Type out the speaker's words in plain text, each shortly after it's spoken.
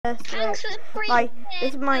Thanks for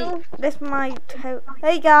This is my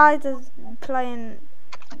hey guys, is playing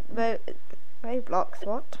Roblox.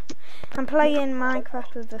 What? I'm playing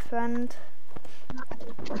Minecraft with a friend.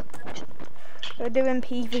 We're doing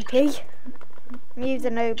PvP. I'm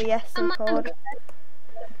using OBS record.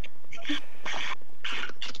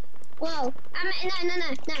 Whoa! No.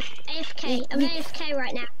 AFK. I'm AFK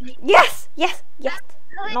right now. Yes.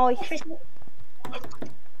 Nice.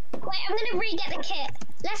 Wait, I'm gonna re-get the kit.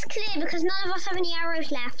 Let's clear because none of us have any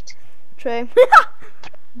arrows left. True. We're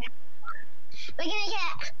gonna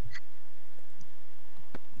get.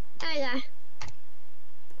 There we go.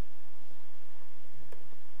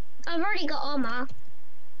 I've already got armor.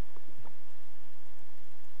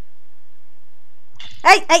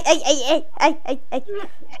 Hey.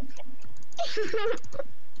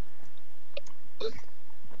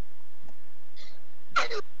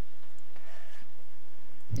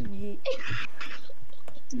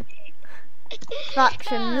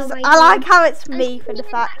 Factions. Oh I like how it's me for the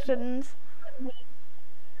factions.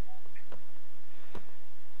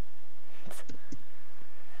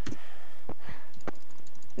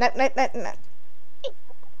 No. No.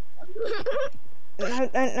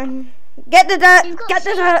 Get the dirt. Get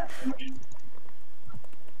the dirt.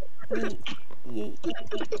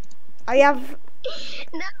 I have.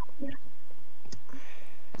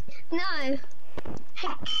 No.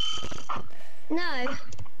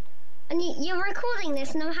 And you're recording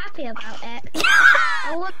this and I'm happy about it.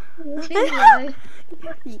 I want this video.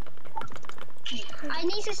 I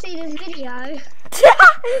need to see this video.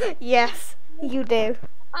 Yes, you do.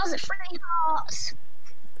 I was at 3 hearts.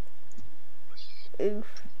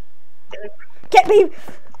 Oof. Get me!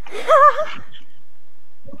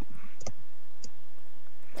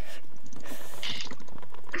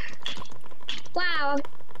 Wow, I've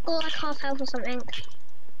got like half health or something.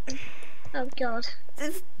 Oh god.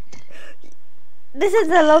 This is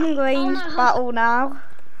a long range battle now.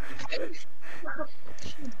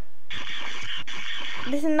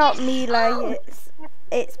 This is not melee,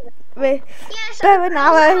 it's with bow and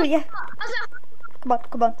arrow. Yeah.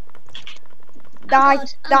 Come on. Die.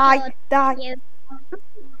 Yeah.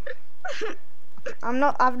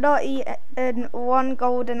 I've not eaten one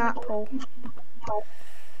golden apple.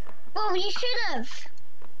 Well, you should have,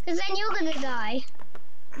 because then you're gonna die.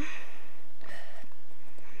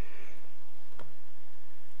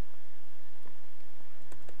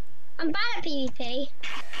 I'm bad at PvP.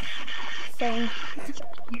 Same. I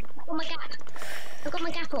got my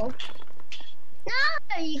apple.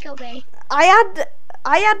 No, you got me. I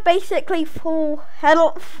had basically full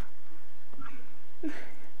health.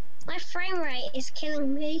 My frame rate is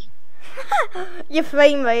killing me. Your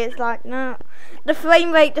frame rate is like no. The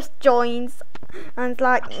frame rate just joins and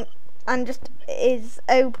just is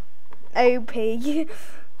OP.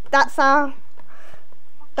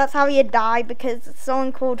 That's how you die, because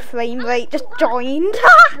someone called frame rate just joined.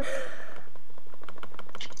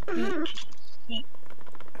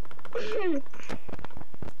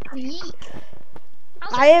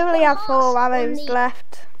 I only have 4 arrows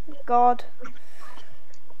left. God.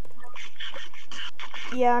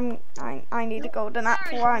 Yeah, I need a golden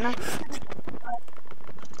apple right now.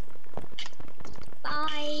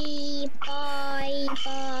 Bye.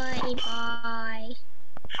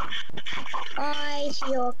 Bye to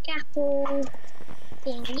your apple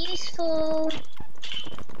being useful.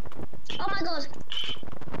 Oh my god.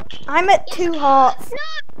 I'm at 2 hearts. No!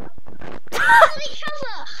 We killed each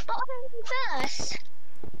other, but I killed you first.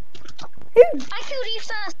 Who? I killed you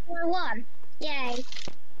first and I won. Yay.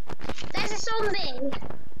 There's a zombie.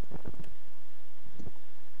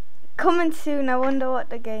 Coming soon. I wonder what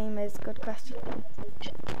the game is. Good question.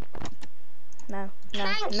 No.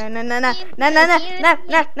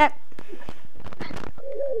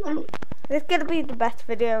 This is gonna be the best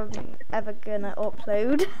video I'm ever gonna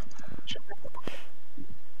upload.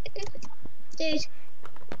 Dude.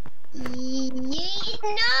 No!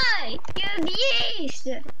 You're abused!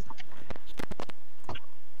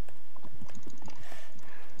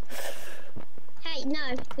 Hey,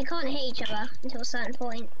 no. We can't hit each other until a certain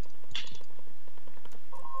point.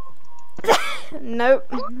 Nope.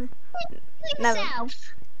 Never.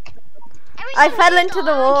 I Every fell into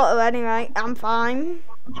the water anyway. I'm fine.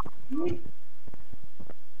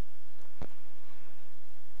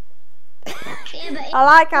 Yeah, I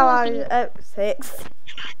like how I was at 6.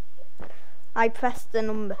 I pressed the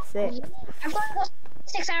number 6. I've got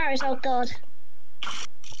 6 arrows, oh god.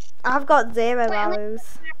 I've got 0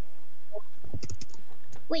 arrows.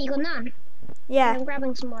 Wait, you got none? Yeah. I'm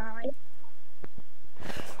grabbing some more arrows.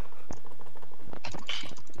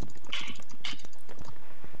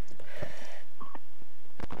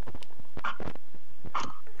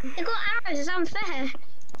 I got arrows, it's unfair.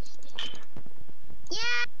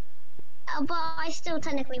 Yeah! But I still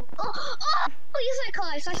technically... Oh, you're so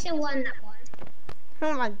close, I still won that one.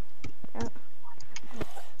 Oh my God.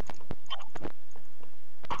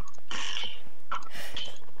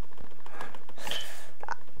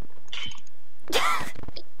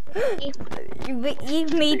 You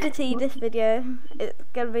need to see this video. It's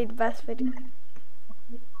gonna be the best video.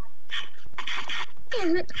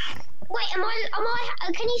 Wait, am I?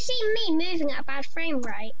 Can you see me moving at a bad frame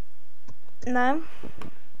rate? No.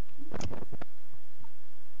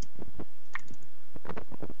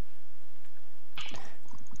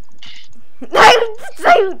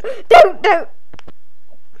 No, don't.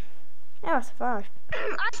 Oh, I survived.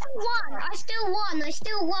 I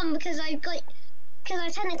still won because I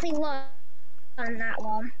technically won on that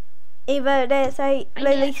one. Even they say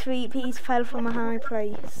Lily Sweetpeas fell from a high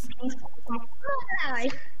place. Oh, no.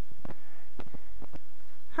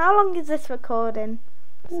 How long is this recording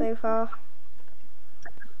so far?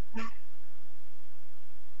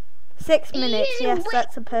 6 minutes, yes,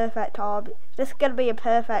 that's a perfect hobby. This is going to be a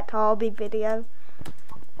perfect hobby video.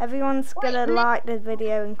 Everyone's going to like the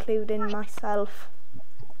video, including myself.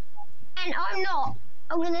 And I'm not.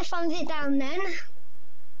 I'm going to thumbs it down then.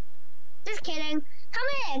 Just kidding. Come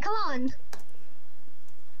here, come on.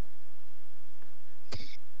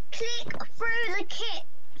 Click through the kit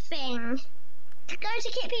thing. Go to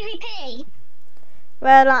kit PvP.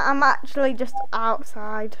 Well, I'm actually just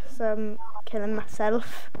outside, so I'm killing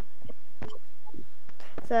myself.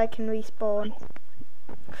 So I can respawn.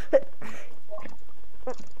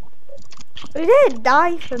 We did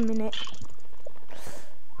die for a minute.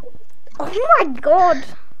 Oh my God!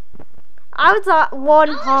 I was at 1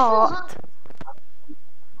 heart.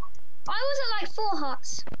 I was at like 4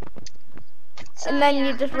 hearts. So, and then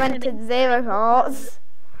you just went to 0 hearts.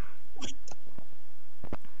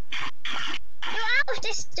 You're out of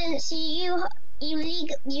distance. You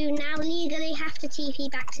now legally have to TP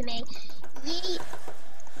back to me.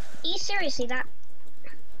 You seriously that?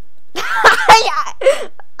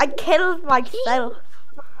 I killed myself.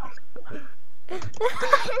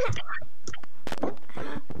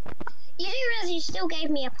 You do realize you still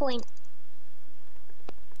gave me a point.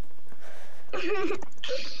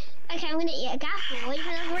 Okay, I'm gonna eat a gaffle even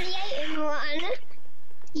though I've already eaten one.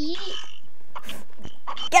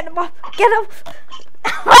 Get him off! Get him!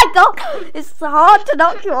 Oh my God! It's hard to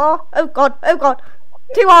knock you off. Oh God! Oh God!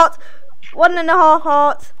 2 hearts! 1.5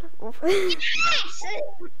 hearts. Yes!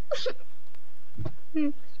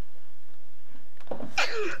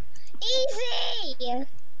 Easy!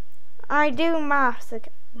 I do maths.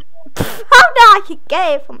 Okay. How did I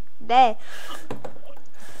get it from there?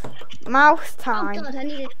 Mouse time. Oh God, I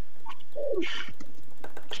need it.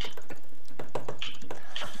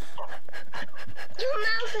 Your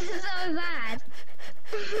mouse is so bad.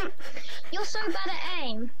 You're so bad at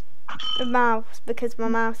aim. The mouse, because my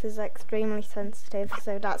mouse is extremely sensitive,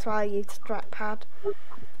 so that's why I use trackpad.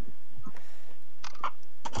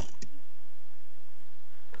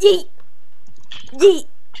 Yeet! Yeet!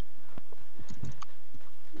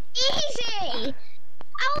 Easy!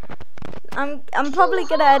 I'm probably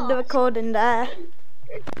gonna end the recording there.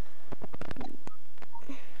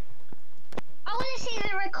 I want to see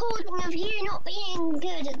the recording of you not being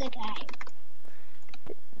good at the game.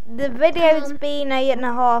 The video's been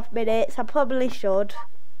 8.5 minutes. I probably should.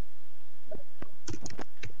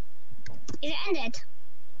 Is it ended?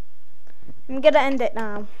 I'm gonna end it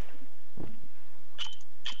now.